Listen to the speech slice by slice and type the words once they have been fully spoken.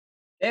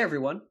Hey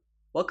everyone,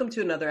 welcome to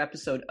another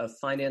episode of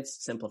Finance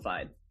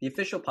Simplified, the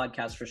official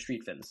podcast for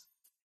StreetFins.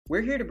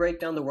 We're here to break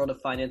down the world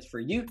of finance for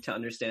you to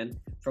understand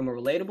from a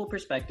relatable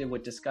perspective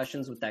with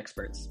discussions with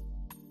experts.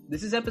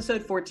 This is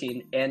episode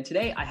 14, and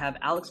today I have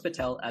Alex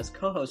Patel as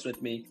co-host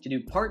with me to do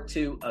part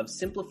 2 of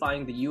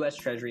Simplifying the U.S.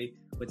 Treasury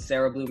with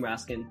Sarah Bloom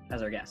Raskin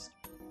as our guest.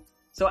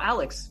 So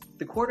Alex,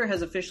 the quarter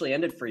has officially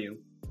ended for you.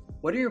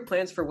 What are your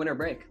plans for winter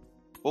break?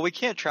 Well, we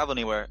can't travel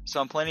anywhere, so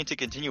I'm planning to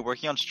continue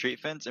working on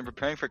StreetFins and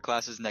preparing for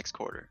classes next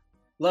quarter.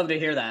 Love to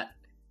hear that.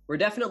 We're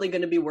definitely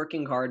going to be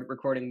working hard,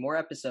 recording more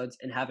episodes,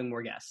 and having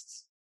more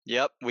guests.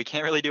 Yep, we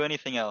can't really do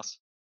anything else.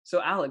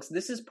 So Alex,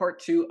 this is part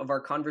 2 of our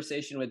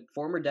conversation with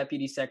former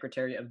Deputy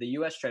Secretary of the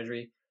U.S.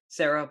 Treasury,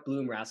 Sarah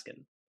Bloom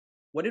Raskin.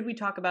 What did we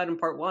talk about in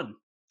part 1?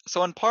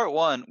 So in part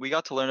 1, we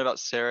got to learn about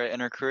Sarah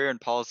and her career in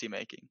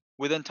policymaking.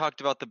 We then talked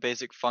about the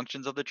basic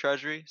functions of the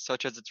Treasury,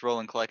 such as its role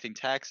in collecting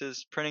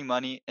taxes, printing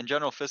money, and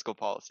general fiscal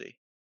policy.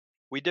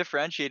 We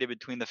differentiated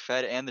between the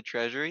Fed and the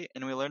Treasury,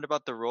 and we learned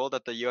about the role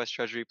that the U.S.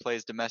 Treasury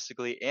plays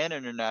domestically and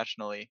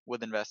internationally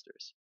with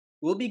investors.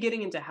 We'll be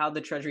getting into how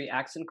the Treasury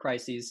acts in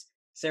crises,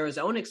 Sarah's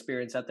own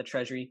experience at the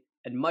Treasury,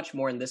 and much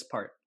more in this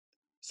part.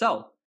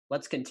 So,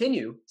 let's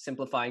continue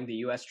simplifying the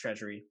U.S.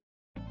 Treasury.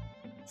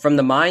 From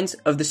the minds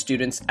of the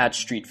students at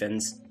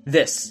StreetFins,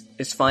 this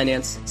is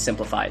Finance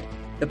Simplified,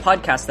 the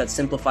podcast that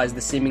simplifies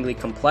the seemingly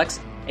complex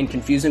and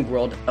confusing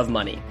world of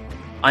money.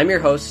 I'm your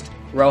host,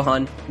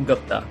 Rohan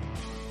Gupta.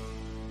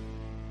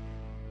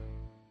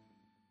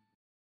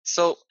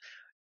 So,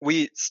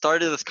 we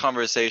started this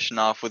conversation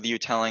off with you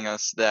telling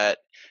us that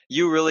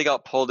you really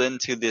got pulled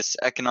into this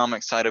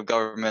economic side of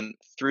government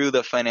through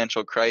the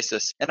financial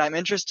crisis. And I'm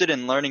interested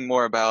in learning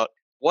more about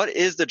what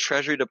is the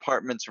Treasury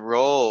Department's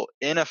role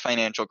in a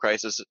financial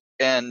crisis?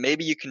 And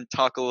maybe you can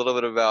talk a little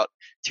bit about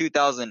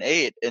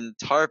 2008 and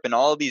TARP and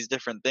all these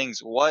different things.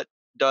 What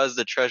does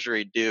the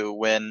Treasury do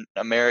when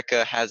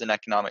America has an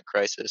economic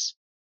crisis?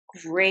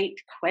 Great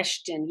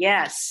question.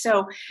 Yes.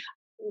 So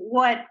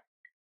what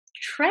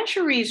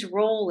Treasury's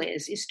role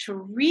is to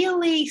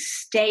really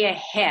stay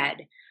ahead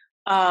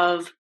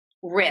of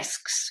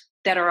risks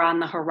that are on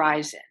the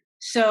horizon.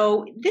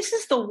 So this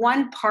is the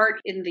one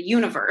part in the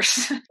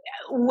universe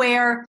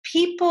where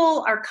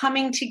people are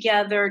coming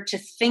together to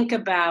think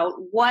about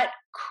what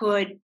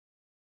could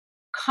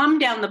come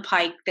down the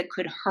pike that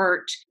could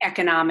hurt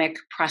economic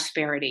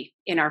prosperity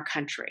in our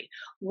country.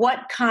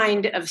 What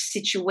kind of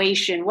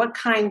situation, what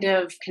kind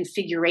of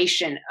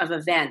configuration of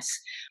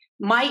events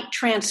might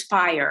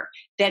transpire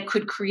that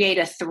could create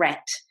a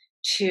threat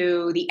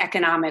to the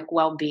economic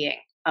well-being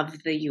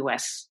of the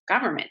U.S.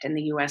 government and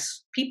the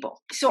U.S.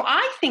 people. So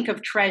I think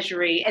of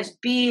Treasury as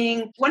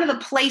being one of the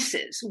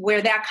places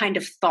where that kind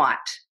of thought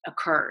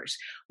occurs,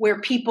 where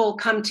people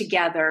come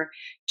together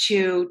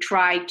to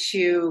try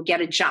to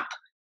get a jump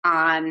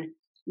on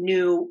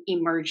new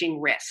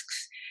emerging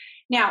risks.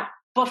 Now,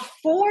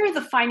 before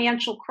the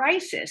financial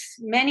crisis,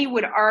 many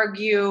would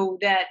argue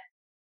that,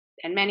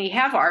 and many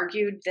have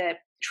argued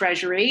that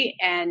Treasury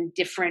and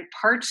different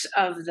parts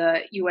of the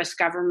U.S.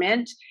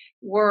 government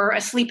were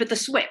asleep at the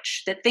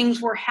switch, that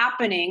things were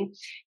happening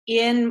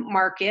in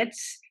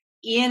markets,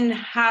 in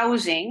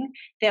housing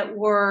that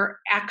were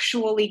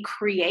actually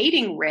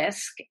creating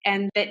risk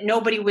and that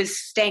nobody was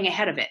staying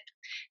ahead of it,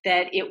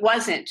 that it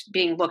wasn't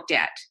being looked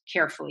at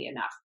carefully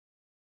enough.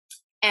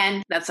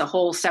 And that's a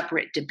whole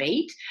separate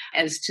debate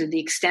as to the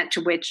extent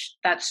to which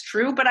that's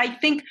true. But I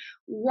think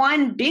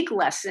one big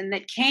lesson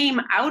that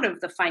came out of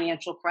the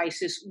financial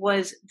crisis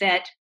was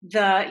that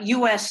the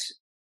U.S.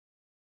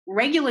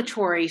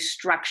 regulatory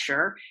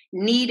structure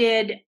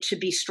needed to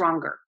be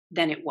stronger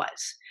than it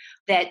was,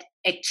 that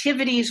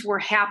activities were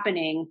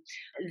happening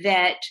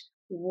that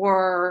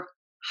were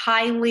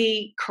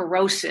highly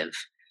corrosive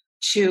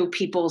to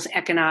people's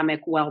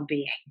economic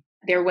well-being.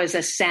 There was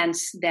a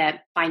sense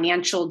that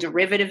financial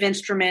derivative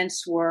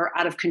instruments were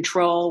out of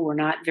control, were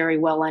not very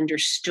well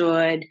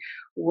understood,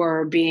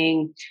 were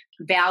being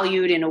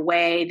valued in a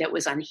way that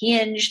was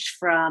unhinged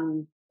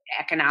from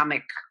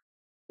economic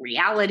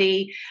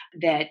reality,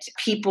 that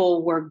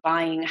people were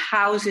buying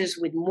houses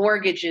with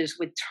mortgages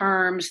with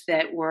terms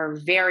that were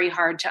very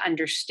hard to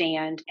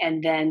understand,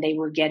 and then they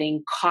were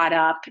getting caught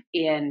up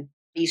in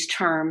these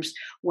terms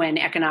when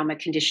economic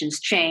conditions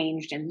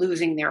changed and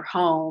losing their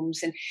homes.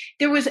 And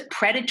there was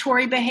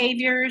predatory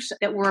behaviors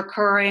that were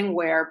occurring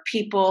where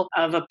people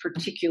of a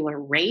particular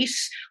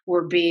race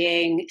were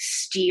being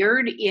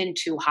steered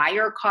into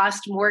higher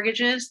cost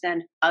mortgages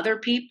than other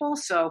people.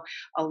 So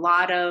a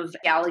lot of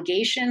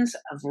allegations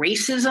of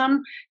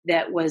racism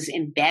that was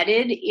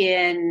embedded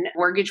in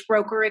mortgage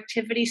broker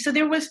activity. So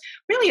there was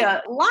really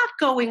a lot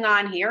going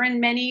on here.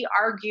 And many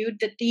argued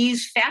that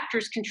these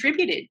factors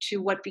contributed to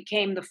what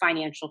became the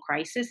financial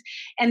crisis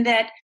and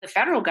that the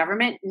federal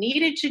government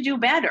needed to do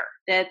better,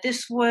 that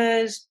this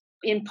was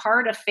in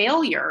part a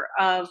failure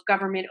of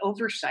government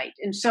oversight.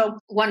 And so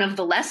one of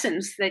the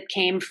lessons that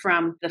came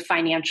from the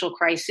financial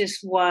crisis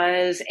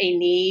was a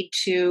need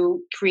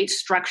to create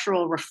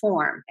structural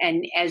reform.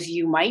 And as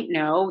you might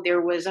know,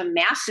 there was a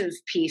massive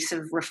piece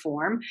of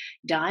reform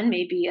done,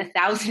 maybe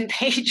 1,000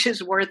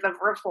 pages worth of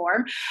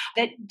reform,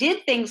 that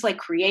did things like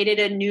created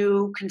a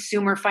new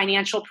Consumer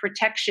Financial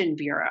Protection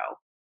Bureau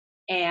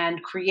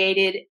and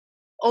created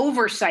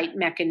oversight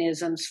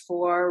mechanisms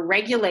for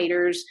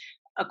regulators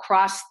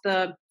across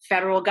the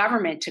federal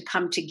government to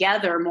come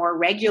together more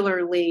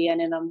regularly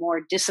and in a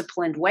more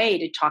disciplined way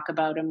to talk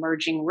about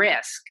emerging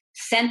risk.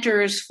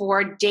 Centers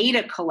for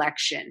data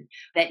collection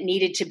that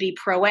needed to be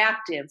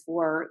proactive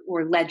were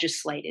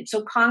legislated.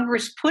 So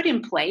Congress put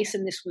in place,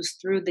 and this was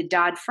through the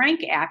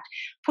Dodd-Frank Act,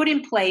 put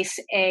in place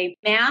a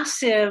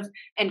massive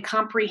and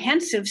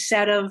comprehensive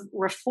set of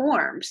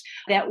reforms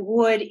that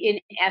would, in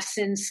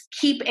essence,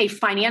 keep a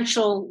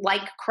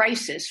financial-like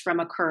crisis from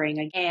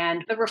occurring.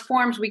 And the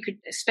reforms, we could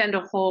spend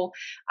a whole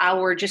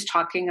hour just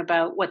talking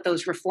about what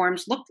those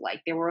reforms looked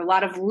like. There were a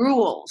lot of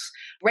rules,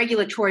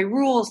 regulatory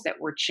rules that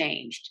were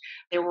changed.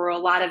 There were a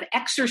lot of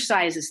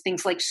exercises,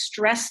 things like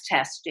stress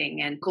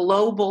testing and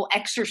global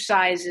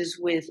exercises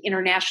with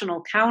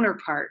international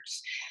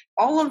counterparts.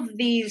 All of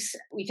these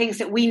things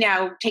that we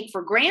now take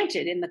for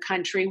granted in the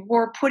country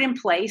were put in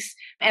place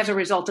as a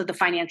result of the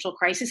financial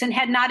crisis and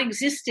had not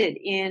existed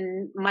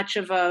in much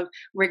of a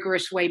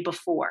rigorous way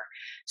before.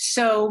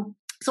 So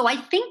I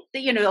think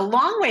that, a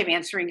long way of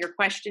answering your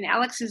question,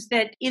 Alex, is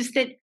that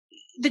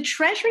the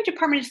Treasury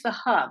Department is the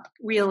hub,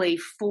 really,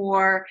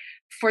 for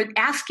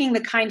asking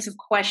the kinds of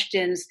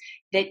questions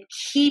that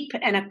keep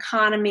an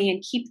economy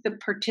and keep the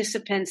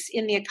participants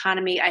in the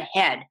economy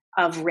ahead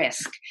of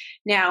risk.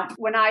 Now,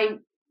 when I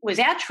was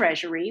at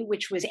Treasury,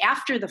 which was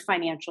after the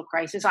financial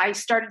crisis, I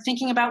started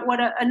thinking about what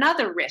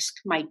another risk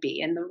might be.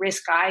 And the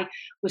risk I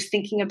was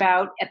thinking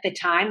about at the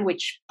time,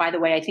 which, by the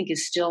way, I think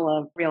is still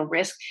a real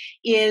risk,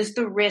 is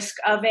the risk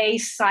of a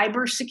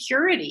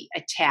cybersecurity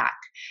attack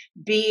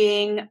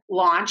being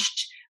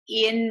launched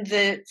in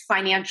the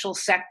financial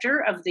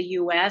sector of the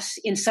U.S.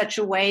 in such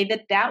a way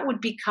that would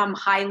become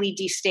highly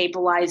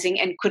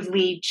destabilizing and could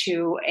lead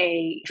to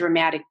a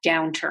dramatic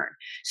downturn.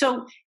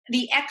 So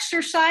the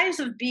exercise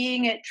of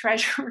being at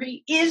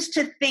Treasury is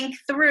to think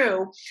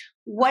through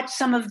what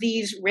some of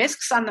these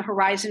risks on the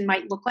horizon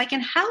might look like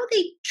and how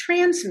they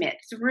transmit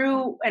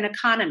through an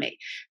economy.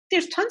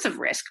 There's tons of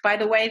risk, by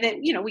the way, that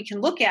we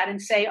can look at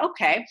and say,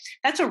 okay,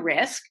 that's a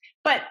risk,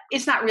 but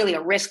it's not really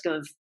a risk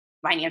of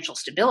financial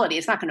stability.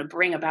 It's not going to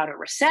bring about a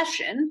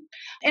recession.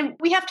 And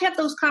we have to have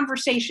those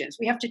conversations.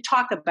 We have to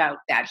talk about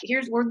that.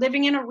 We're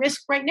living in a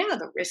risk right now,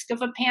 the risk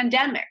of a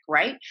pandemic,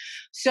 right?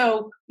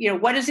 So,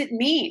 what does it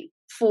mean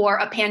for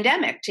a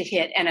pandemic to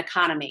hit an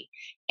economy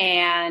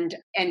and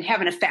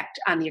have an effect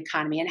on the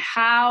economy? And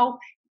how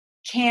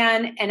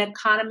can an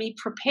economy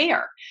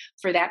prepare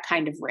for that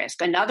kind of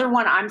risk? Another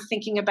one I'm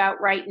thinking about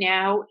right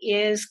now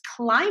is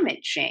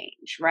climate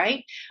change,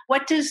 right?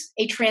 What does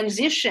a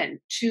transition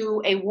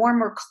to a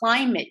warmer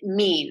climate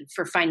mean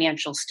for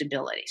financial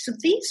stability? So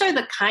these are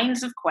the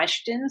kinds of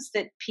questions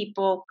that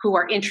people who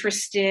are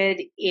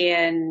interested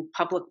in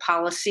public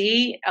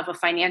policy of a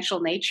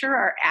financial nature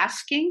are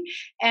asking.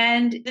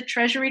 And the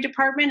Treasury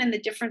Department and the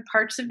different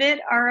parts of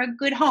it are a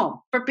good home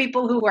for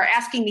people who are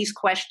asking these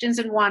questions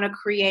and want to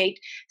create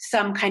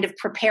some kind of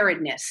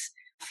preparedness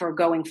for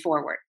going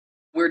forward.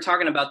 We were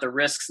talking about the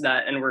risks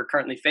and we're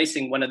currently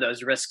facing one of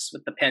those risks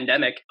with the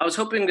pandemic. I was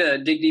hoping to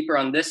dig deeper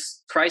on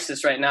this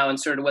crisis right now and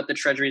sort of what the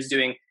Treasury is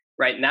doing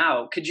right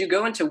now. Could you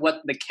go into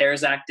what the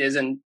CARES Act is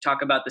and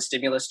talk about the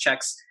stimulus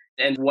checks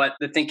and what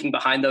the thinking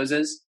behind those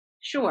is?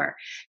 Sure.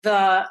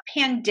 The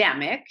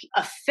pandemic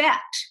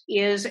effect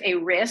is a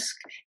risk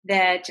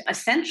that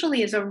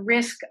essentially is a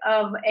risk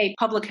of a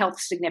public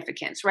health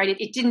significance, right?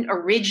 It didn't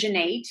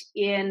originate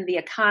in the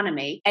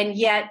economy. And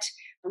yet,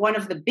 one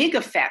of the big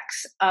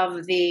effects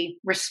of the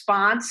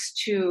response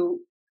to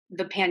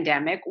the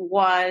pandemic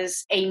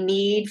was a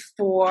need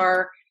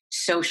for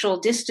social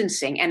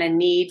distancing and a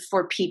need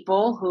for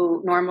people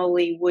who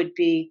normally would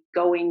be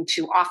going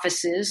to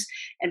offices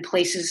and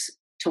places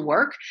to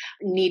work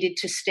needed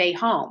to stay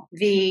home.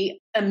 The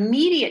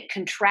immediate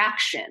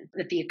contraction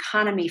that the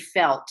economy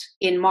felt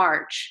in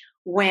March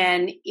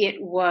when it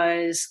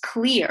was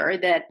clear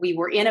that we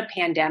were in a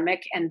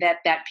pandemic and that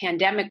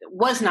pandemic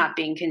was not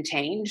being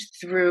contained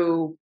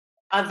through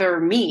other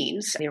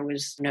means. There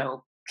was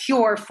no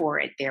cure for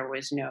it. There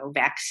was no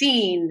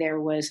vaccine.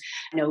 There was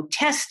no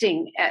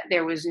testing.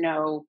 There was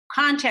no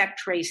contact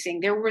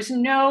tracing. There was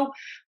no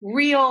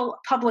real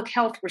public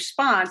health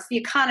response. The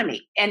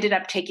economy ended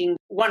up taking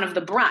one of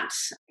the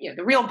brunts.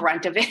 The real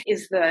brunt of it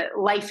is the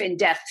life and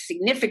death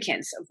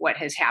significance of what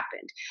has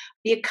happened.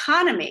 The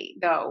economy,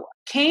 though,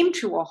 came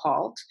to a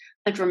halt,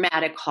 a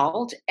dramatic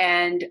halt,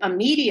 and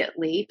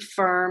immediately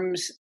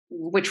firms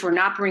which were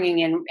not bringing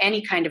in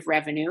any kind of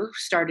revenue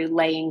started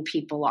laying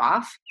people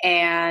off.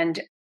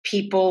 And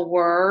people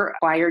were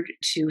required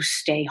to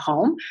stay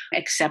home,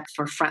 except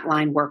for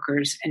frontline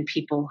workers and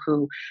people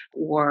who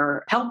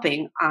were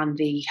helping on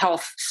the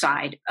health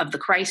side of the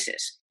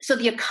crisis. So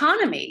the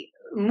economy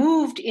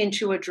moved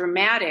into a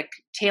dramatic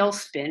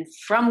tailspin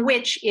from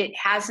which it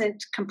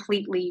hasn't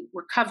completely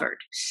recovered.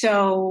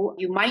 So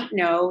you might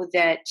know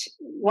that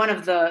one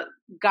of the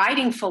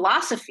guiding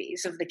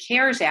philosophies of the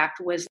CARES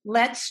Act was,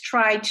 let's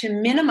try to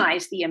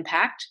minimize the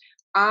impact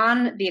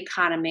on the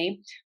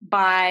economy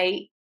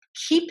by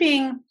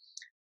keeping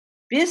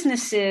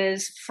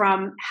businesses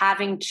from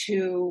having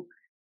to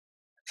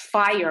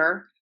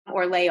fire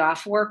or lay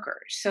off workers.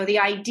 So the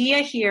idea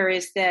here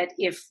is that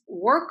if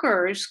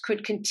workers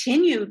could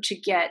continue to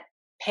get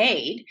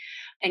paid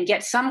and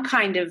get some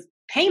kind of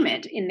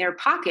payment in their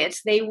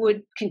pockets, they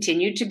would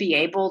continue to be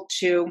able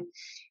to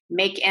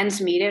make ends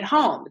meet at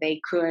home.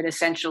 They could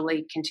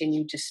essentially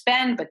continue to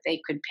spend, but they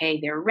could pay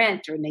their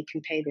rent, or they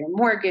can pay their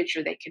mortgage,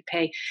 or they could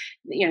pay,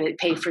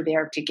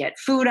 to get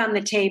food on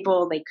the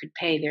table. They could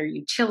pay their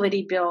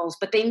utility bills,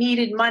 but they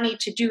needed money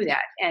to do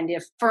that. And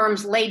if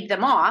firms laid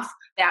them off,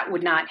 that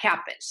would not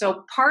happen.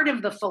 So part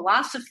of the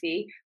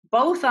philosophy,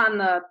 both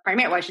on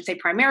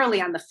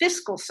primarily on the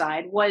fiscal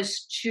side,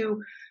 was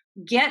to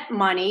get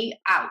money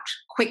out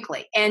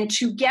quickly and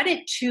to get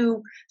it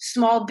to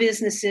small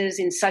businesses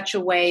in such a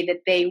way that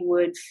they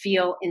would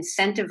feel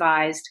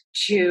incentivized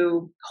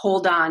to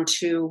hold on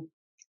to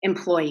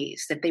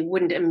employees, that they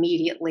wouldn't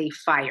immediately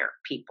fire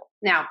people.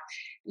 Now,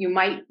 you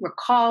might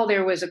recall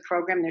there was a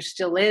program, there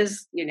still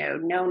is,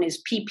 known as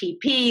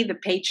PPP, the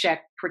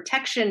Paycheck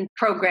Protection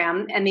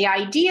Program. And the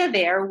idea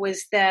there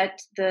was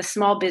that the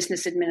Small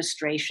Business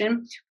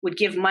Administration would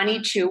give money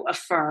to a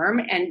firm,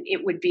 and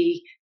it would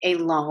be a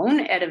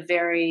loan at a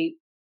very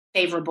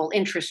favorable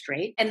interest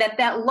rate, and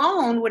that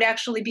loan would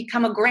actually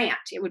become a grant.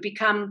 It would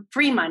become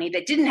free money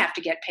that didn't have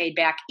to get paid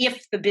back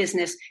if the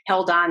business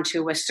held on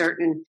to a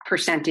certain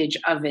percentage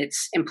of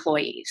its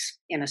employees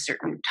in a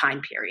certain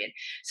time period.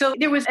 So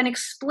there was an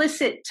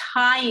explicit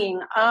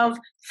tying of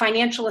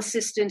financial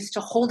assistance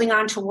to holding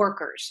on to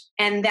workers.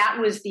 And that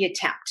was the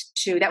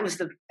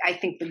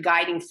the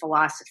guiding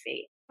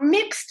philosophy.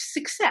 Mixed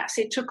success.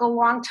 It took a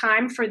long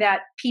time for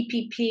that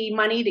PPP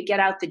money to get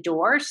out the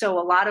door. So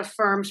a lot of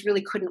firms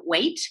really couldn't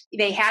wait.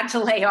 They had to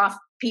lay off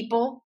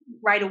people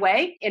right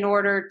away in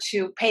order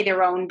to pay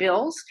their own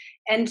bills.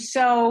 And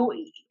so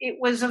it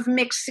was of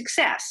mixed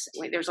success.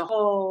 There's a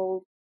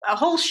whole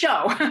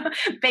show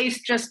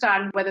based just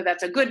on whether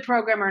that's a good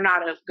program or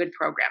not a good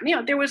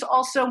program. There was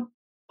also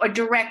a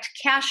direct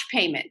cash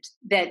payment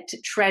that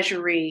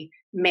Treasury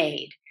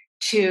made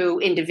to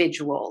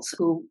individuals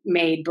who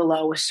made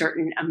below a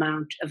certain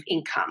amount of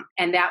income.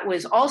 And that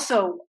was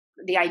also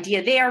the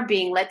idea there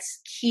being,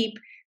 let's keep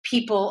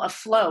people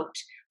afloat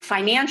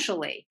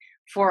financially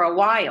for a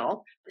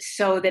while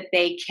so that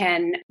they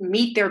can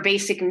meet their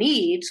basic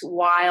needs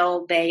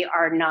while they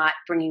are not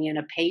bringing in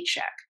a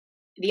paycheck.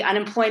 The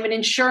unemployment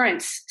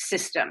insurance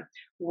system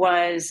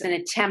was an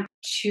attempt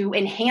to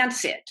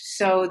enhance it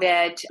so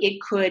that it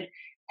could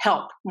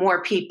help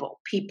more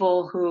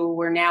people who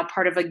were now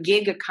part of a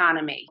gig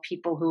economy,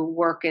 people who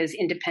work as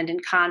independent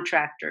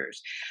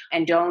contractors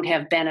and don't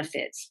have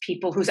benefits,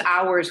 people whose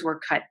hours were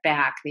cut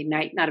back. They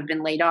might not have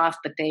been laid off,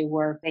 but they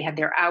had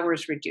their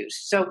hours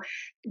reduced. So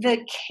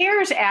the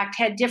CARES Act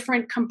had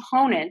different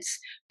components,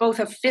 both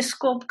a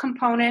fiscal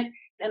component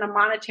and a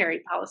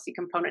monetary policy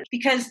component,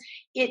 because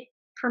it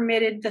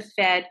permitted the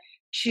Fed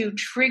to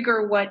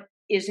trigger what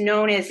is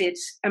known as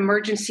its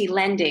emergency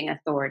lending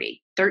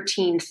authority.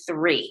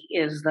 13.3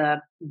 is the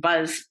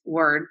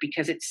buzzword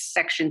because it's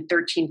Section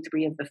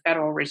 13.3 of the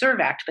Federal Reserve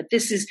Act. But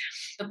this is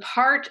the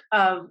part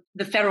of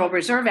the Federal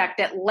Reserve Act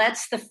that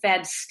lets the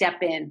Fed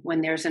step in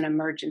when there's an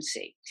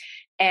emergency.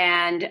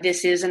 And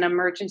this is an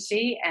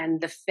emergency,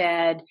 and the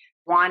Fed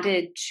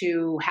wanted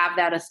to have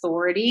that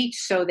authority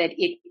so that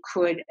it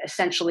could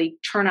essentially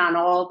turn on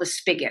all the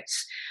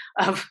spigots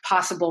of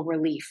possible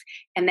relief.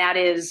 And that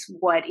is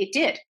what it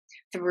did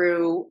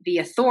through the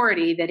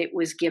authority that it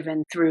was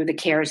given through the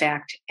CARES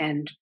Act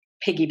and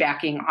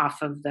piggybacking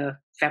off of the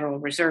Federal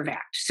Reserve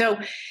Act. So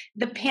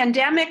the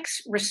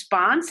pandemic's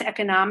response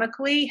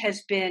economically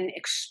has been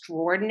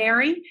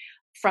extraordinary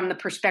from the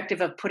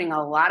perspective of putting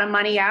a lot of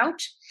money out.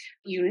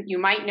 You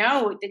might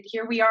know that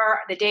here we are,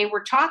 the day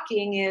we're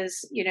talking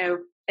is,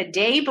 a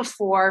day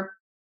before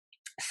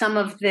some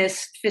of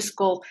this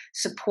fiscal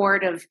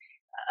support of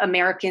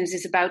Americans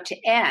is about to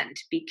end,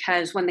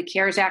 because when the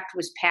CARES Act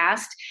was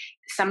passed,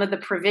 some of the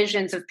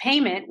provisions of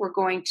payment were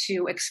going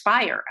to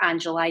expire on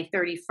July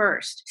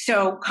 31st.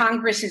 So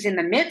Congress is in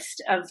the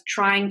midst of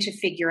trying to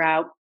figure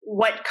out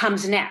what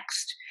comes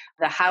next.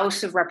 The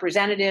House of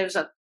Representatives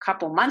a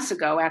couple months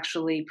ago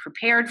actually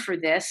prepared for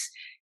this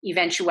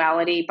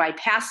eventuality by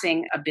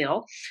passing a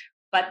bill,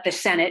 but the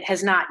Senate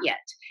has not yet.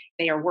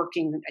 They are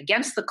working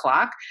against the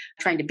clock,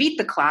 trying to beat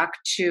the clock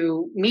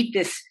to meet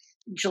this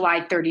July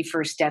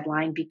 31st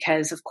deadline,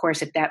 because, of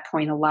course, at that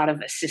point, a lot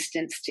of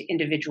assistance to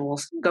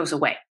individuals goes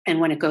away. And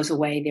when it goes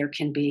away, there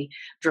can be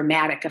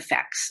dramatic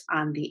effects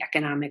on the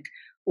economic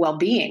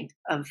well-being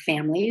of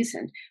families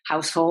and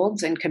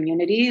households and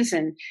communities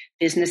and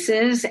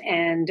businesses.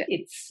 And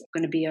it's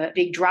going to be a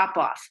big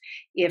drop-off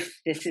if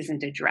this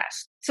isn't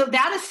addressed. So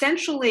that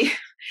essentially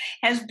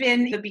has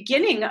been the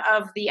beginning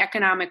of the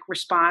economic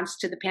response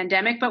to the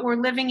pandemic, but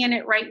we're living in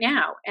it right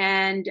now.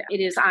 And it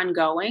is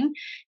ongoing.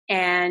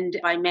 And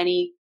by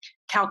many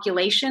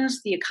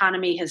calculations, the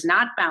economy has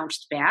not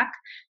bounced back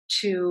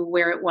to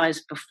where it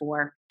was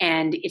before.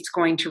 And it's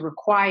going to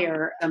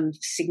require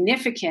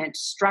significant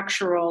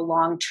structural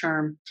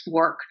long-term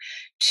work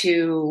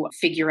to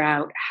figure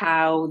out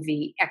how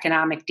the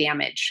economic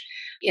damage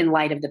in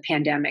light of the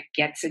pandemic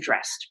gets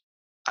addressed.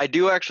 I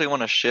do actually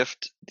want to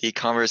shift the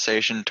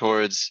conversation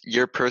towards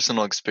your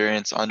personal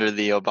experience under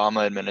the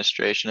Obama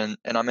administration.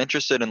 And I'm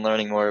interested in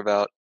learning more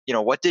about,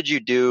 what did you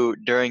do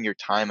during your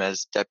time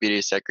as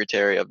Deputy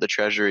Secretary of the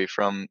Treasury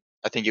from,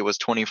 I think it was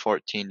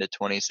 2014 to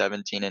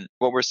 2017, and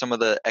what were some of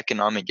the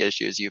economic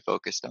issues you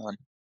focused on?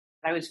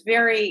 I was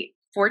very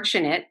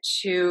fortunate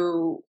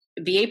to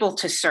be able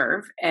to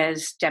serve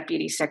as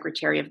Deputy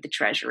Secretary of the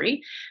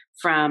Treasury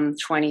from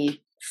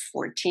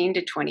 2014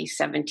 to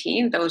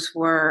 2017. Those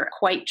were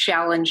quite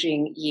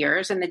challenging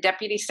years, and the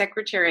Deputy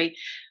Secretary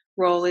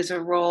role is a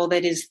role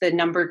that is the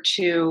number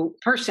 2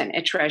 person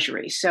at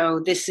Treasury.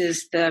 So this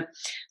is the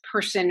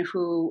person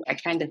who I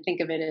kind of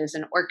think of it as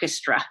an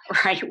orchestra,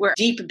 right? Where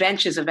deep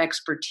benches of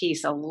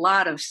expertise, a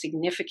lot of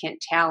significant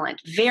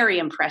talent, very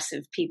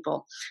impressive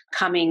people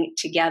coming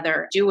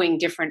together, doing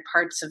different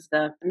parts of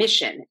the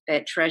mission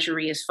that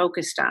Treasury is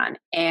focused on.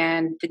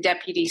 And the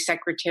Deputy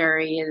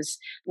Secretary is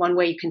one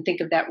way you can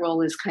think of that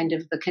role as kind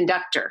of the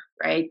conductor,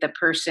 right? The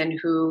person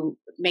who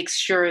makes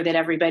sure that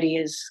everybody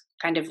is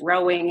kind of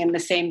rowing in the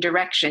same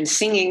direction,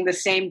 singing the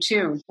same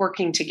tune,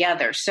 working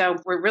together. So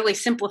we're really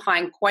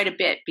simplifying quite a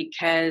bit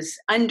because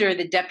under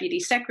the Deputy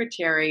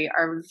Secretary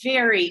are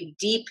very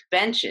deep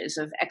benches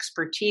of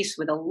expertise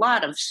with a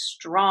lot of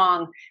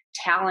strong,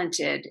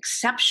 talented,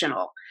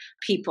 exceptional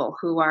people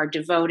who are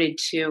devoted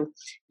to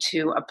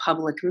a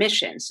public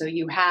mission. So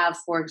you have,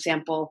 for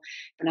example,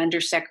 an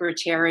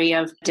Undersecretary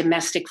of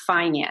Domestic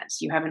Finance.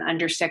 You have an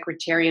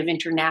Undersecretary of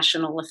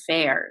International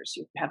Affairs.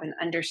 You have an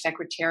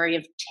Undersecretary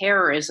of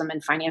Terrorism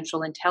and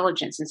Financial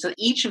Intelligence. And so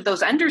each of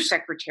those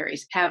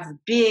undersecretaries have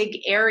big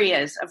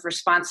areas of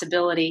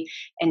responsibility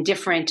and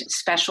different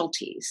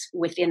specialties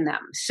within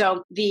them.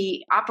 So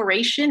the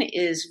operation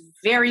is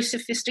very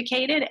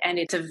sophisticated and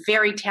it's a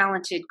very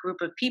talented group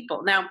of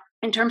people. Now,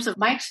 in terms of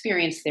my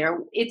experience there,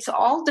 it's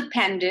all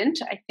dependent,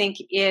 I think,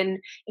 in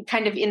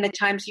kind of in the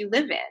times you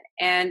live in.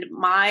 And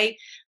my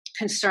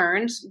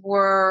concerns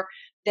were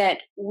that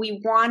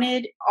we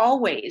wanted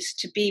always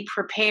to be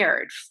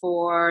prepared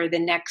for the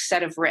next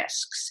set of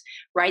risks,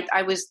 right?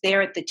 I was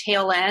there at the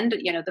tail end.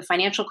 The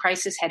financial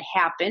crisis had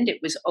happened.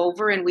 It was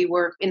over, and we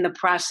were in the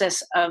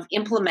process of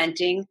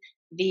implementing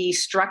the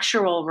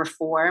structural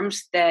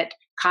reforms that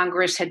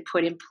Congress had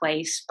put in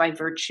place by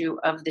virtue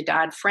of the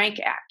Dodd-Frank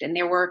Act. And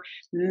there were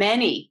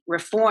many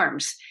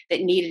reforms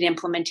that needed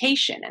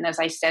implementation. And as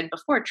I said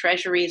before,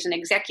 Treasury is an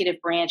executive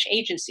branch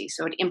agency,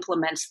 so it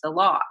implements the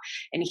law.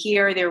 And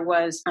here there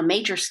was a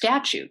major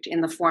statute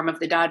in the form of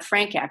the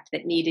Dodd-Frank Act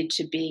that needed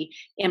to be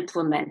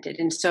implemented.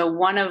 And so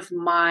one of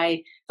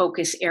my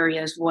focus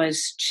areas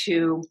was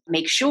to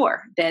make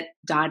sure that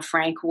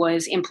Dodd-Frank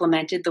was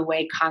implemented the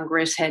way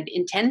Congress had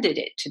intended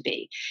it to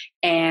be.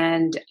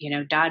 And,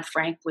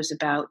 Dodd-Frank was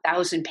about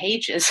 1,000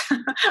 pages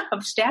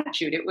of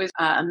statute. It was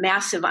a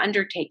massive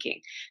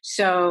undertaking.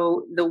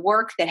 So the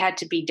work that had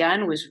to be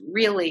done was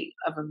really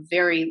of a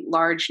very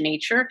large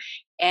nature,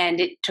 and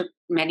it took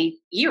many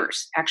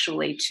years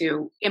actually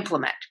to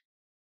implement.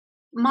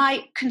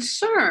 My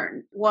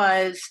concern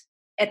was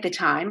at the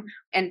time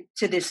and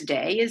to this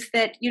day is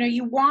that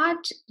you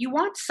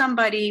want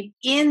somebody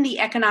in the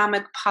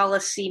economic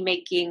policy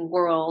making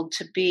world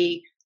to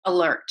be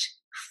alert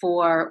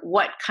for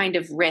what kind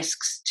of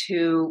risks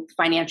to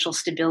financial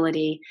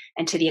stability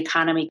and to the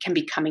economy can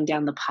be coming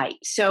down the pike.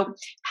 So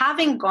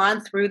having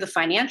gone through the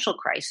financial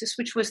crisis,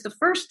 which was the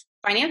first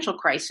financial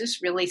crisis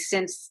really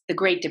since the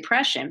Great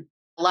Depression,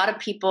 a lot of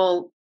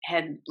people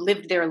had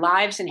lived their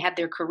lives and had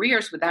their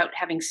careers without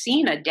having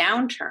seen a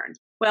downturn.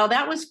 Well,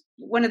 that was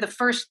one of the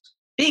first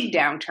big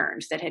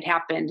downturns that had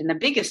happened and the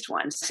biggest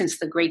ones since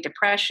the Great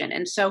Depression.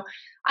 And so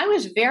I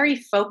was very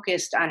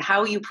focused on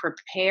how you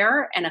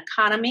prepare an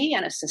economy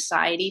and a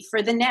society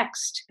for the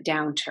next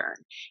downturn.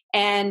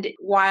 And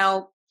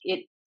while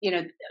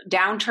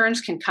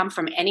downturns can come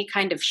from any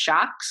kind of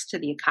shocks to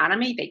the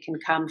economy, they can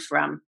come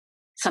from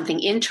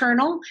something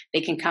internal, they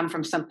can come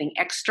from something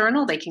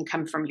external, they can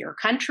come from your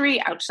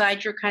country,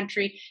 outside your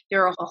country.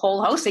 There are a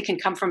whole host. They can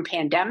come from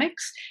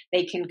pandemics,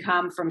 they can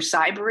come from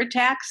cyber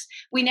attacks.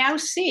 We now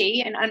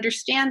see and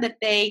understand that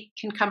they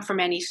can come from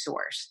any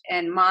source.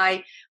 And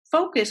my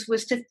focus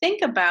was to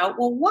think about,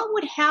 well, what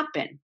would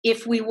happen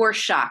if we were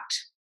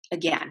shocked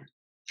again?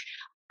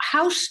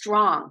 How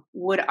strong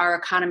would our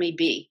economy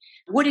be?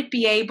 Would it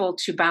be able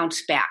to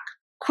bounce back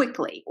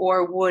quickly,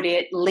 or would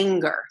it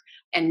linger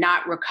and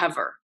not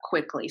recover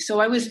quickly?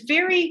 So I was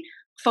very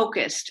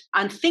focused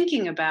on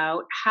thinking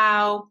about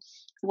how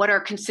what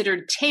are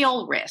considered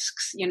tail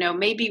risks,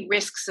 maybe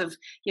risks of,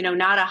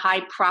 not a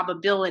high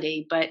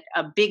probability, but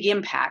a big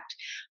impact,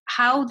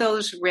 how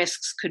those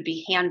risks could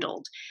be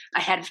handled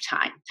ahead of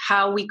time,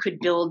 how we could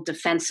build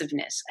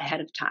defensiveness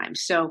ahead of time.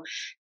 So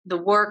the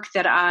work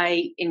that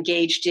I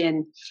engaged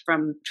in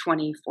from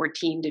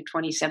 2014 to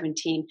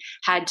 2017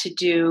 had to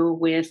do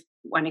with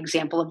one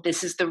example of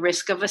this is the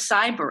risk of a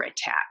cyber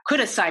attack. Could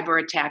a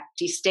cyber attack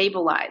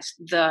destabilize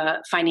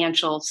the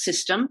financial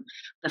system,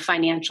 the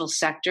financial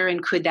sector,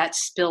 and could that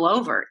spill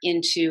over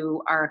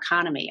into our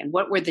economy? And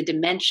what were the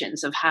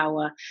dimensions of how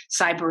a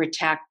cyber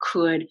attack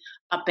could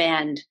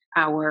upend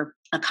our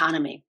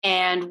economy?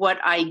 And what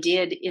I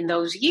did in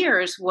those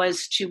years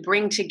was to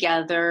bring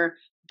together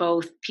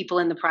both people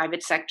in the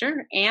private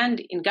sector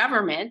and in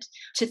government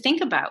to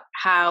think about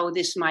how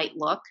this might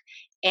look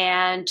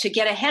and to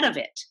get ahead of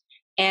it,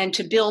 and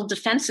to build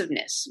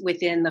defensiveness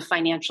within the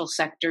financial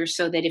sector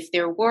so that if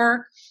there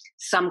were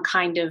some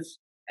kind of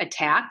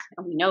attack,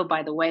 and we know,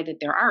 by the way, that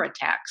there are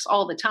attacks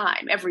all the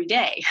time, every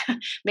day,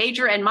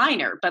 major and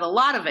minor, but a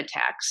lot of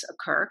attacks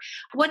occur,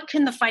 what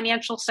can the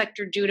financial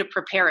sector do to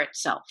prepare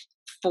itself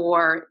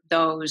for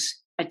those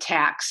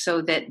attacks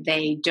so that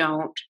they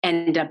don't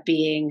end up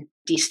being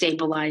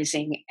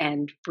destabilizing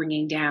and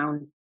bringing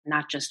down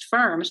not just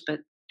firms, but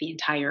the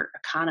entire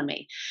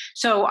economy.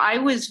 So I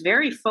was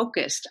very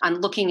focused on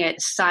looking at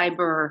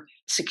cyber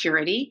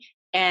security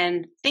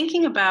and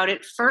thinking about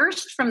it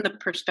first from the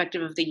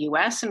perspective of the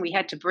U.S. And we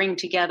had to bring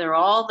together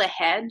all the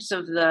heads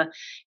of the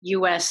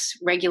U.S.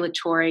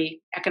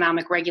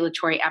 economic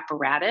regulatory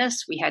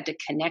apparatus. We had to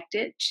connect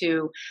it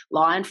to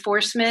law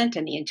enforcement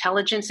and the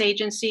intelligence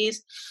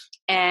agencies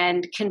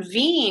and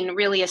convene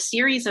really a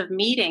series of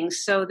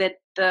meetings so that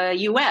the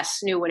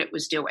U.S. knew what it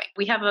was doing.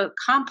 We have a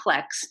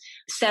complex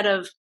set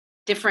of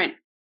different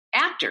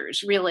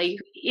actors, really,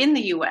 in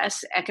the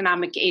U.S.,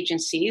 economic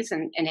agencies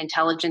and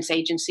intelligence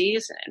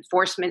agencies, and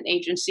enforcement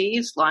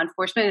agencies, law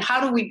enforcement, and how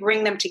do we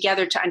bring them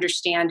together to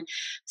understand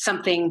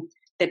something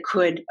that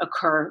could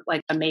occur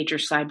like a major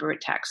cyber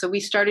attack? So we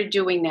started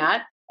doing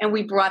that, and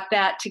we brought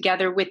that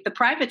together with the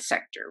private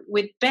sector,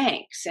 with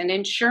banks and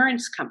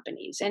insurance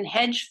companies and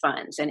hedge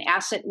funds and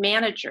asset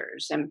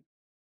managers and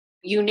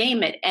you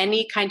name it,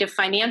 any kind of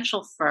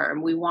financial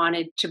firm. We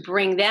wanted to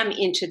bring them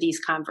into these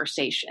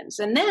conversations.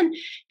 And then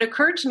it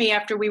occurred to me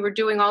after we were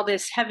doing all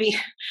this heavy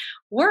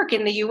work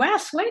in the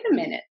US, wait a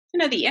minute,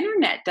 the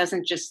internet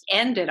doesn't just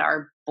end at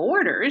our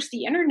borders.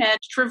 The internet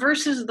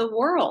traverses the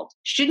world.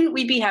 Shouldn't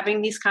we be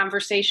having these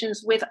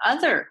conversations with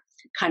other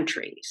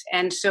countries?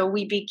 And so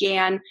we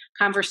began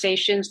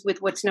conversations with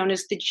what's known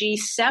as the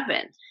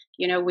G7,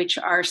 which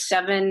are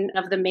 7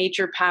 of the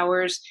major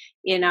powers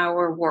in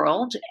our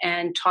world,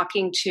 and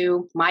talking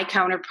to my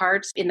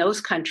counterparts in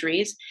those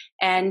countries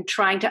and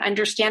trying to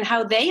understand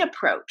how they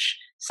approach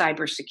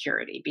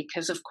cybersecurity.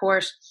 Because, of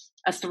course,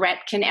 a threat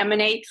can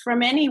emanate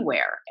from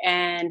anywhere.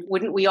 And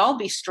wouldn't we all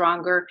be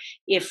stronger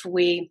if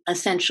we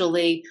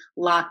essentially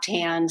locked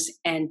hands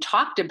and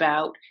talked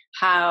about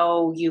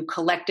how you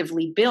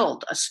collectively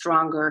build a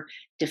stronger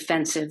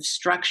defensive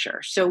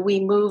structure? So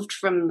we moved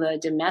from the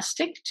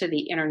domestic to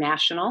the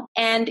international.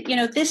 And,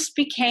 this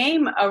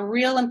became a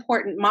real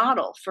important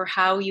model for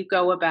how you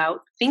go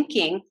about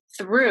thinking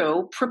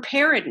through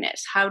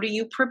preparedness. How do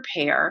you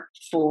prepare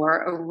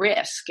for a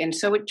risk? And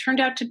so it turned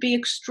out to be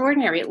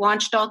extraordinary. It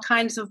launched all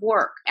kinds of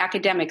work,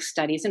 academic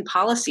studies and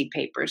policy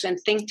papers and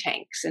think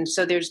tanks. And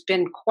so there's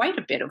been quite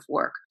a bit of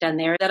work done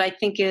there that I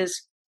think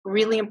is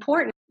really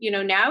important.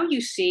 Now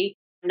you see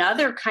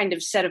another kind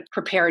of set of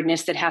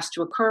preparedness that has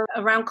to occur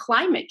around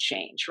climate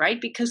change,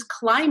 right? Because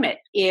climate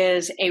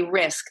is a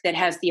risk that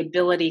has the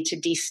ability to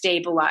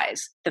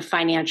destabilize the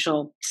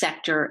financial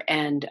sector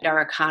and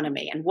our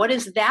economy. And what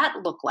does that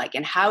look like?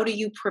 And how do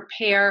you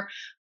prepare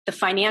the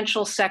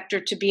financial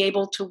sector to be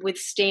able to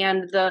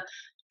withstand the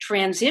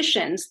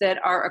transitions that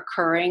are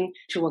occurring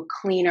to a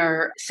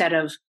cleaner set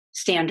of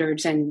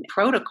standards and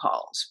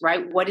protocols,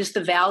 right? What is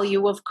the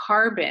value of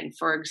carbon,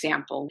 for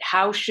example?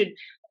 How should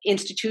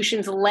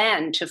institutions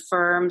lend to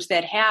firms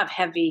that have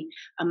heavy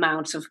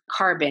amounts of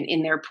carbon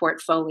in their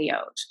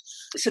portfolios?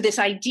 So this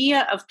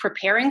idea of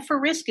preparing for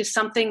risk is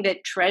something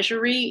that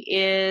Treasury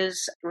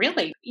is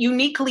really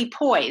uniquely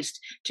poised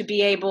to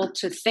be able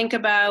to think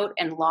about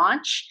and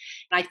launch.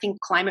 And I think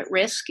climate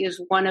risk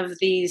is one of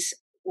these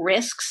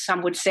risks.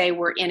 Some would say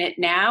we're in it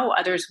now.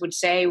 Others would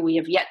say we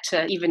have yet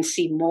to even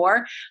see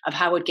more of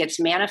how it gets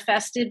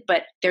manifested,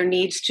 but there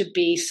needs to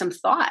be some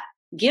thought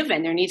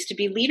given. There needs to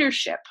be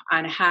leadership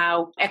on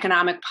how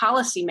economic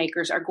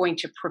policymakers are going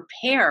to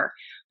prepare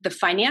the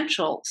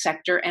financial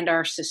sector and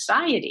our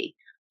society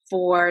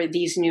for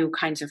these new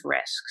kinds of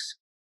risks.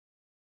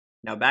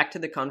 Now back to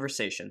the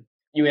conversation.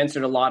 You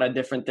answered a lot of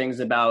different things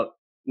about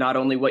not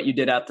only what you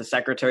did at the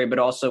Secretary, but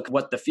also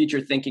what the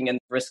future thinking and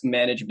risk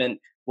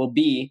management will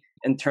be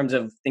in terms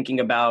of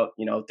thinking about,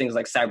 things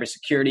like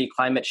cybersecurity,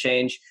 climate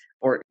change,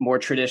 or more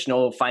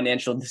traditional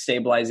financial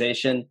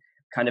destabilization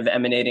kind of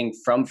emanating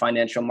from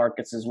financial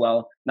markets as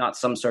well, not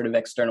some sort of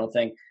external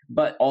thing.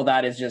 But all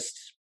that is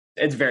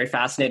it's very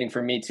fascinating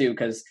for me too,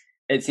 because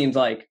it seems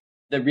like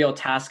the real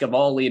task of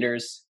all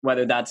leaders,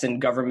 whether that's in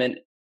government,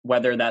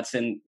 whether that's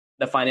in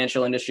the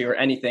financial industry or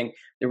anything,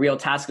 the real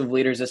task of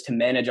leaders is to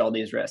manage all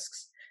these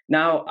risks.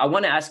 Now, I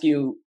want to ask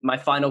you my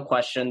final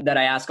question that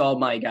I ask all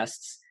my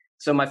guests.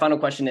 So my final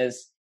question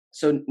is,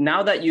 so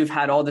now that you've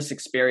had all this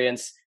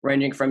experience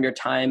ranging from your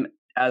time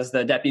as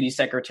the deputy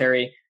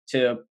secretary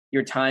to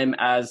your time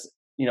as,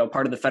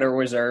 part of the Federal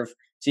Reserve,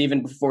 to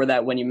even before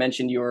that, when you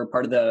mentioned you were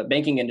part of the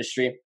banking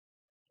industry,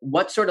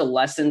 what sort of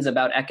lessons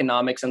about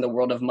economics and the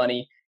world of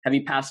money have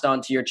you passed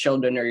on to your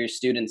children or your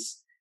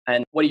students?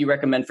 And what do you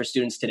recommend for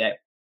students today?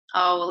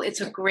 Oh, well,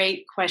 it's a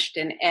great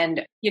question.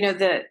 And,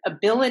 the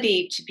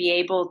ability to be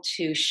able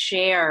to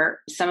share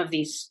some of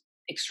these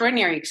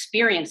extraordinary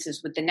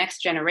experiences with the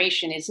next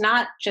generation is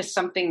not just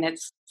something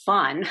that's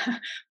fun,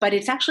 but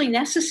it's actually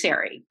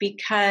necessary,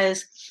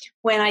 because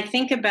when I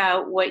think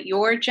about what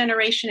your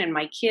generation and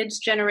my kids'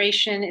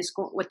 generation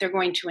what they're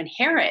going to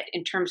inherit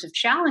in terms of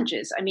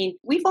challenges, I mean,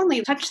 we've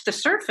only touched the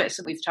surface.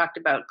 We've talked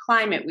about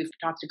climate, we've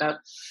talked about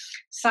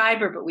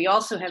cyber, but we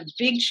also have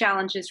big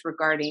challenges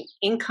regarding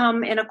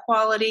income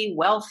inequality,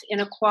 wealth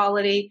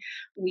inequality.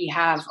 We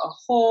have a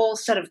whole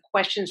set of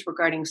questions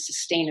regarding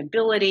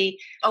sustainability.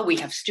 Oh, we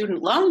have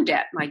student loan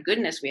debt. My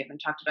goodness, we haven't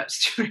talked about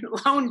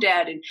student loan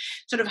debt, and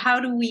sort of how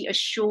do we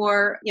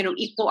assure,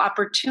 equal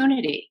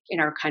opportunity in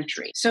our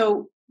country. So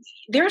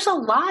there's a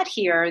lot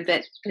here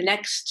that the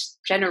next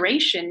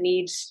generation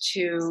needs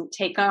to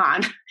take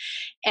on.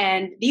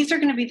 And these are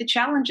going to be the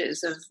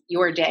challenges of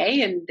your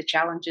day and the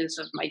challenges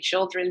of my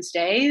children's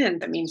day.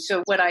 And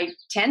so what I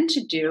tend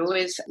to do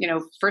is,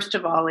 first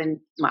of all,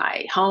 in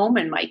my home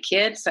and my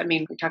kids,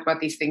 we talk about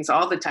these things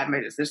all the time.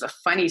 There's a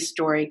funny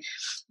story,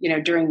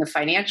 during the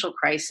financial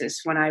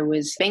crisis when I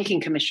was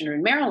banking commissioner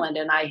in Maryland,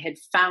 and I had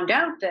found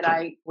out that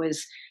I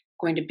was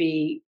going to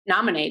be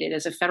nominated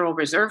as a Federal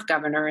Reserve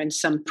governor, and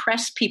some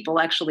press people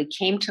actually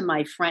came to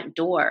my front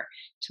door,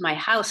 to my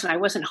house, and I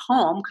wasn't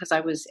home because I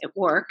was at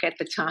work at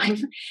the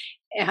time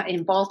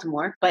in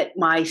Baltimore. But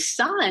my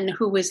son,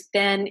 who was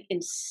then in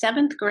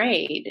 7th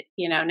grade,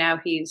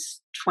 now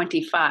he's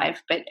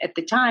 25, but at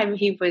the time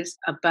he was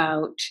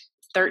about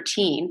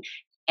 13.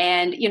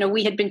 And,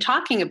 we had been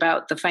talking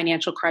about the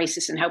financial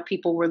crisis and how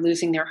people were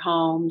losing their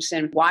homes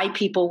and why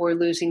people were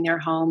losing their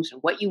homes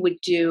and what you would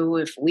do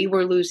if we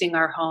were losing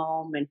our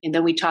home. And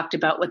then we talked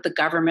about what the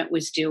government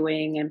was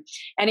doing. And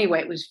anyway,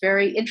 it was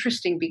very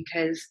interesting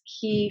because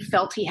he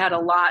felt he had a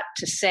lot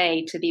to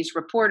say to these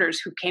reporters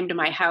who came to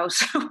my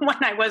house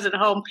when I wasn't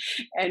home.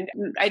 And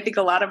I think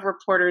a lot of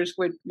reporters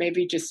would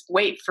maybe just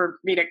wait for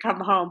me to come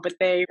home, but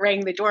they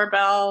rang the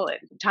doorbell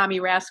and Tommy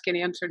Raskin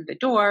answered the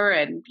door.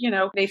 And,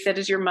 they said,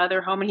 "Is your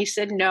mother home?" And he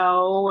said,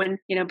 "No." And,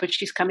 but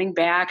she's coming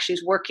back.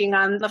 She's working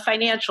on the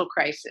financial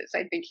crisis,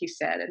 I think he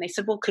said. And they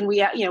said, "Well, can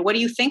we, what do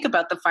you think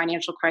about the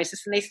financial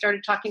crisis?" And they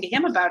started talking to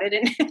him about it.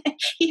 And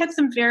he had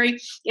some very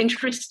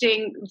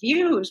interesting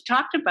views,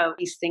 talked about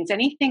these things.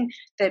 Anything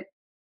that,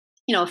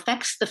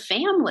 affects the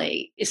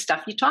family is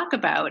stuff you talk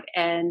about,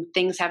 and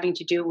things having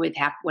to do with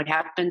what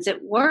happens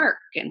at work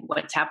and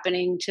what's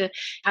happening to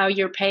how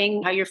your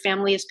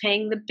family is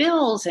paying the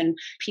bills, and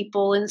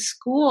people in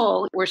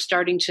school were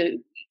starting to,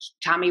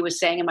 Tommy was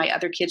saying, and my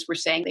other kids were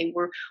saying, they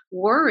were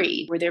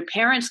worried. Were their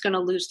parents going to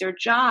lose their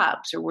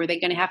jobs, or were they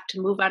going to have to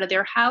move out of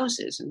their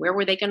houses, and where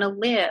were they going to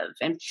live?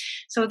 And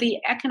so the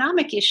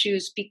economic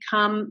issues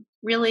become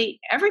really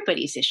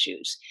everybody's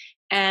issues.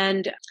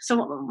 And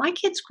so my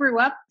kids grew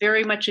up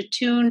very much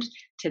attuned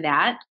to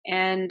that.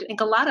 And I think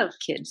a lot of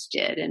kids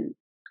did. And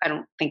I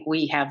don't think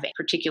we have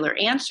particular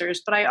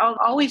answers, but I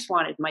always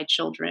wanted my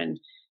children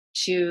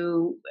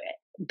to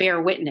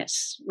bear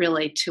witness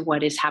really to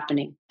what is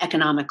happening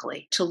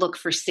economically, to look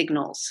for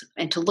signals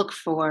and to look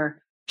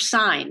for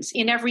signs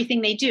in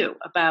everything they do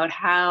about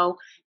how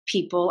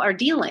people are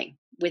dealing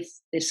with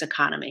this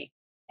economy.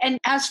 And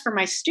as for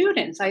my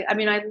students, I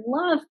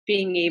love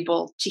being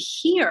able to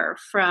hear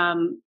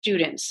from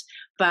students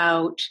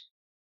about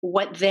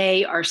what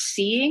they are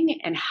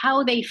seeing and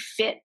how they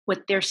fit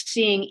what they're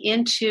seeing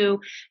into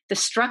the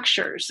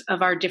structures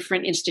of our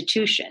different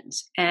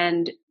institutions.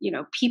 And,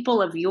 people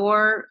of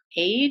your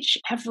age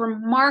have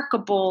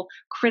remarkable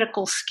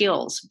critical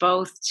skills,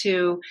 both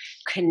to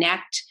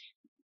connect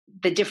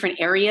the different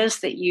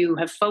areas that you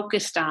have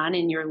focused on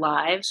in your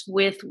lives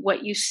with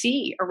what you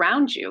see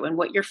around you and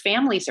what your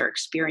families are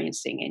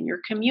experiencing in your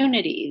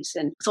communities.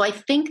 And so I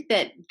think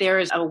that there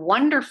is a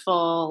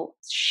wonderful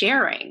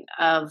sharing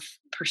of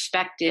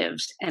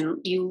perspectives, and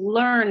you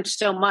learn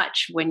so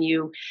much when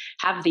you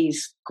have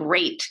these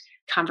great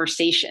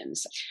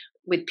conversations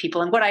with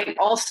people. And what I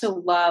also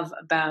love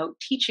about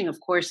teaching, of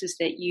course, is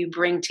that you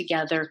bring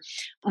together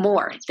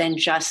more than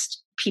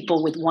just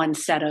people with one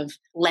set of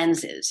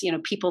lenses.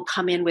 People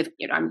come in with,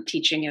 I'm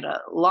teaching at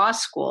a law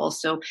school,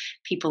 so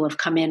people have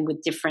come in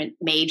with different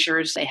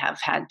majors. They have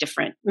had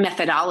different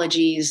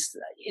methodologies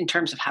in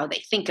terms of how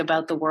they think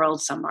about the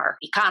world. Some are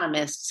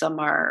economists, some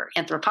are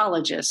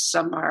anthropologists,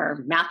 some are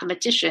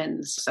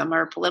mathematicians, some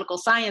are political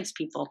science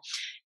people.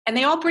 And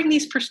they all bring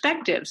these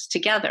perspectives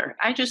together.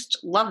 I just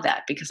love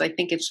that because I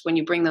think it's when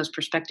you bring those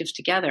perspectives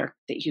together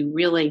that you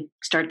really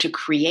start to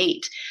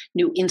create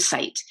new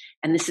insight.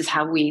 And this is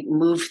how we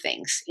move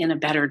things in a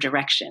better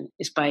direction,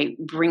 is by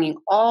bringing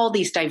all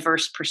these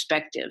diverse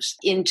perspectives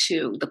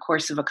into the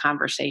course of a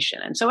conversation.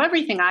 And so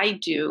everything I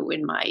do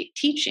in my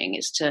teaching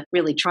is to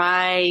really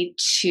try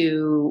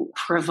to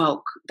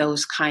provoke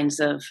those kinds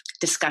of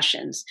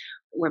discussions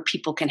where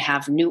people can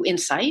have new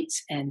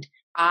insights and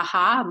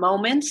aha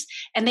moments,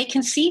 and they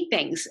can see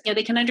things.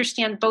 They can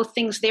understand both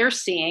things they're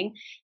seeing,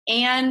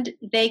 and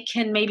they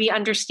can maybe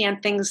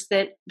understand things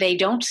that they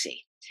don't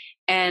see.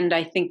 And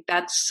I think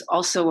that's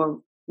also a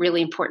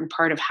really important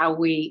part of how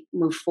we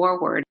move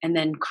forward and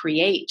then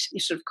create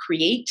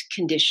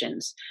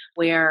conditions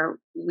where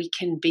we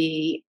can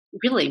be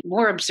really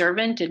more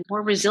observant and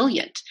more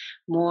resilient,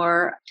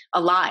 more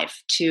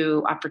alive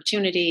to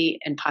opportunity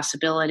and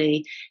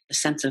possibility, a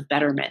sense of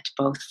betterment,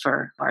 both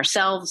for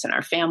ourselves and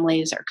our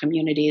families, our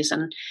communities,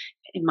 and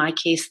in my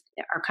case,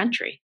 our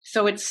country.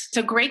 So it's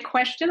a great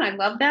question. I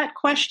love that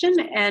question.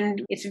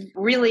 And it's a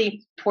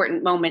really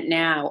important moment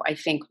now, I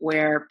think,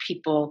 where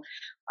people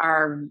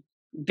are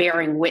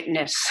bearing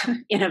witness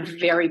in a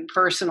very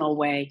personal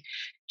way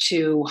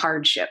to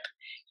hardship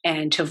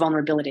and to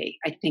vulnerability.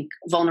 I think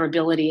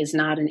vulnerability is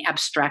not an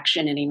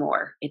abstraction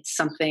anymore. It's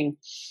something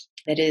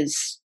that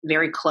is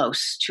very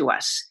close to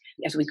us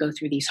as we go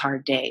through these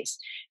hard days.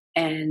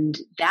 And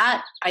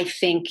that, I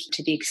think,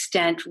 to the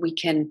extent we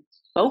can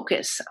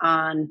focus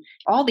on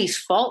all these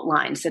fault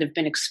lines that have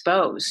been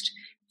exposed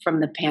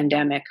from the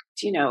pandemic,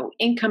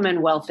 income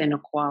and wealth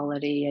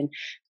inequality and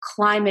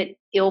climate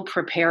ill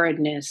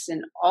preparedness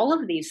and all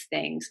of these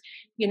things,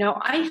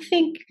 I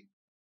think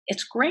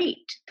it's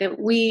great that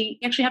we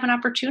actually have an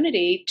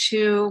opportunity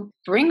to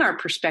bring our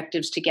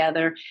perspectives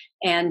together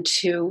and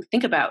to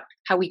think about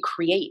how we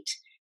create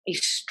a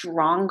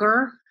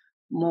stronger,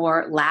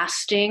 more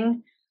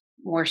lasting,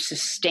 more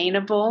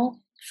sustainable,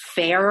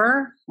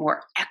 fairer,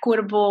 more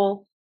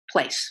equitable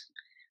place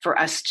for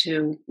us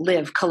to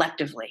live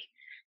collectively.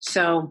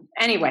 So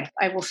anyway,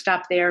 I will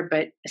stop there,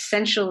 but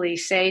essentially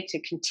say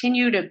to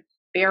continue to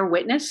bear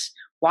witness,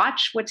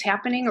 watch what's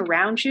happening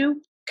around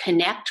you,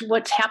 connect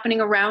what's happening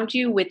around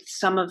you with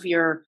some of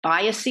your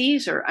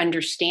biases or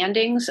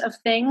understandings of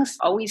things.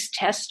 Always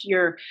test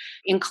your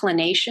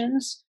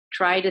inclinations.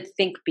 Try to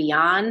think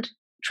beyond,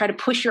 try to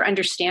push your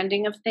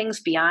understanding of things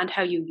beyond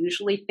how you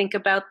usually think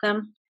about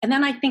them. And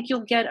then I think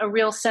you'll get a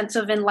real sense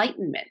of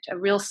enlightenment, a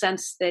real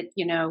sense that,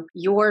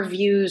 your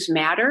views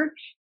matter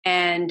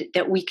and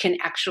that we can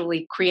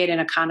actually create an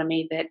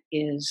economy that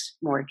is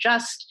more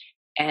just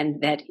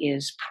and that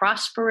is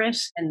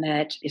prosperous and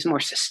that is more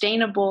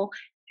sustainable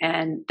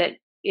and that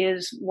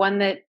is one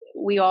that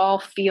we all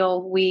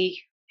feel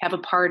we have a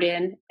part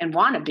in and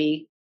want to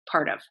be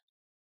part of.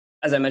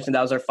 As I mentioned,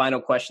 that was our final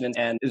question.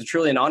 And it was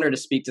truly an honor to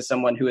speak to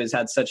someone who has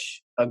had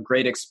such a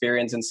great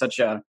experience and such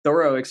a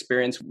thorough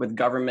experience with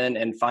government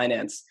and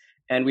finance.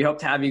 And we hope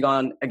to have you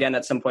on again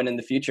at some point in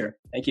the future.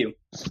 Thank you.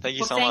 Thank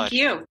you so much. Thank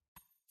you.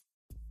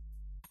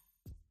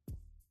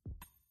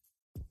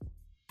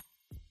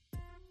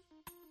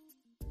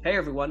 Hey,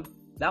 everyone.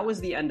 That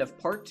was the end of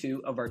part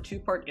 2 of our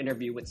 2-part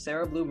interview with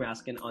Sarah Bloom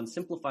Raskin on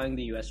simplifying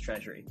the U.S.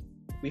 Treasury.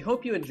 We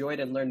hope you enjoyed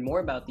and learned more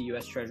about the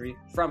U.S. Treasury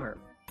from her.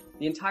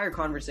 The entire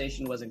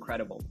conversation was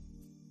incredible.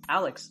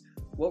 Alex,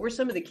 what were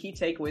some of the key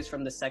takeaways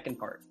from the second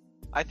part?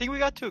 I think we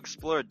got to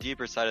explore a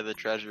deeper side of the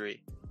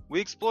Treasury. We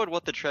explored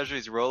what the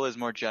Treasury's role is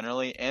more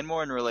generally and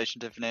more in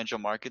relation to financial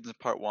markets in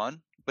part 1,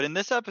 but in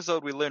this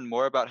episode we learned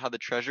more about how the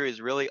Treasury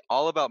is really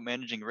all about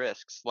managing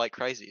risks, like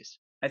crises.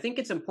 I think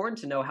it's important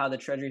to know how the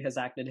Treasury has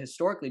acted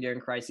historically during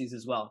crises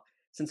as well,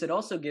 since it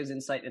also gives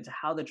insight into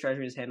how the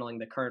Treasury is handling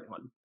the current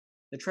one.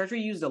 The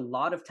Treasury used a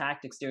lot of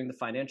tactics during the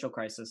financial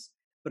crisis,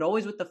 but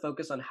always with the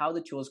focus on how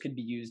the tools could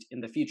be used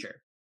in the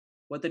future.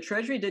 What the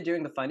Treasury did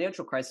during the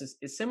financial crisis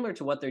is similar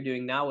to what they're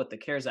doing now with the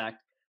CARES Act,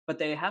 but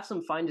they have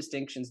some fine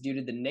distinctions due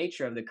to the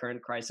nature of the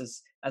current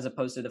crisis as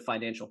opposed to the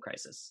financial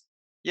crisis.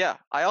 Yeah,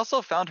 I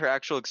also found her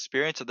actual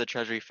experience of the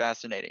Treasury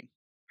fascinating.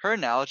 Her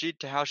analogy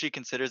to how she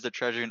considers the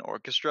Treasury an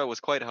orchestra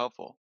was quite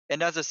helpful.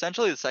 And as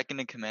essentially the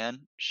second in command,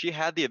 she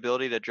had the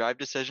ability to drive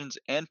decisions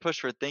and push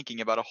for thinking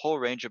about a whole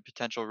range of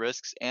potential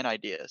risks and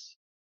ideas.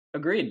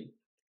 Agreed.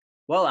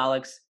 Well,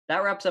 Alex,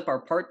 that wraps up our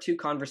part 2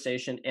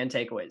 conversation and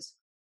takeaways.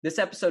 This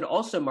episode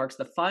also marks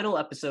the final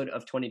episode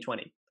of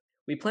 2020.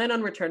 We plan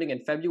on returning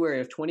in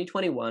February of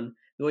 2021,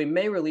 though we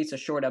may release a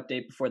short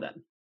update before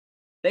then.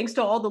 Thanks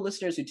to all the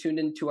listeners who tuned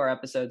into our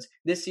episodes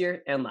this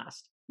year and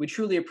last. We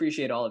truly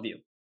appreciate all of you.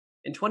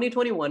 In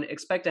 2021,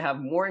 expect to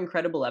have more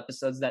incredible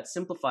episodes that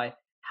simplify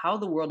how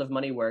the world of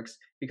money works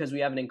because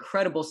we have an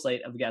incredible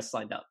slate of guests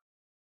lined up.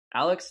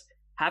 Alex,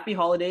 happy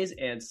holidays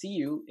and see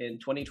you in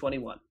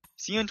 2021.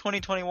 See you in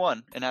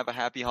 2021 and have a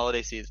happy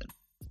holiday season.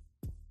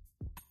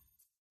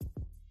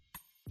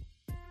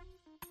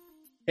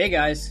 Hey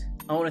guys,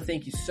 I want to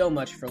thank you so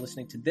much for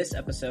listening to this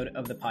episode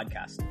of the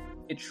podcast.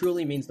 It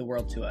truly means the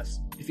world to us.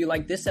 If you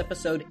like this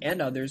episode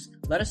and others,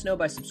 let us know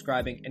by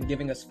subscribing and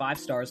giving us 5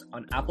 stars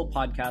on Apple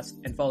Podcasts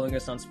and following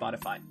us on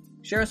Spotify.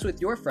 Share us with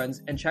your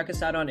friends and check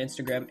us out on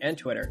Instagram and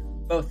Twitter,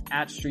 both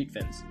at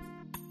StreetFins.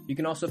 You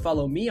can also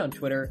follow me on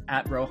Twitter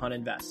at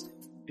RohanInvest.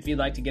 If you'd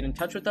like to get in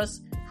touch with us,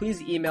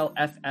 please email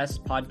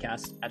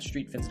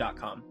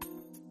fspodcast@streetfins.com.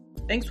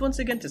 Thanks once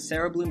again to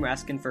Sarah Bloom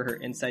Raskin for her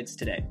insights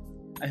today.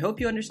 I hope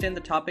you understand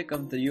the topic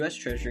of the U.S.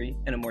 Treasury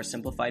in a more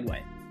simplified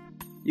way.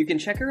 You can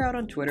check her out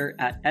on Twitter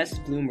at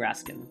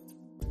sbloomraskin.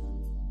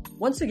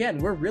 Once again,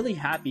 we're really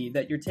happy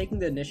that you're taking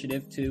the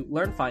initiative to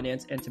learn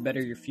finance and to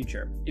better your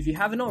future. If you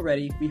haven't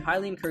already, we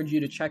highly encourage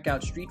you to check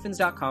out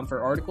streetfins.com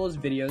for articles,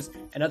 videos,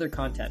 and other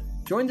content.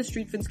 Join the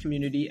StreetFins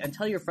community and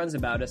tell your friends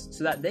about us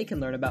so that they can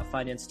learn about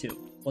finance too.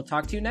 We'll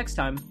talk to you next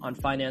time on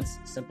Finance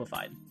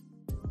Simplified.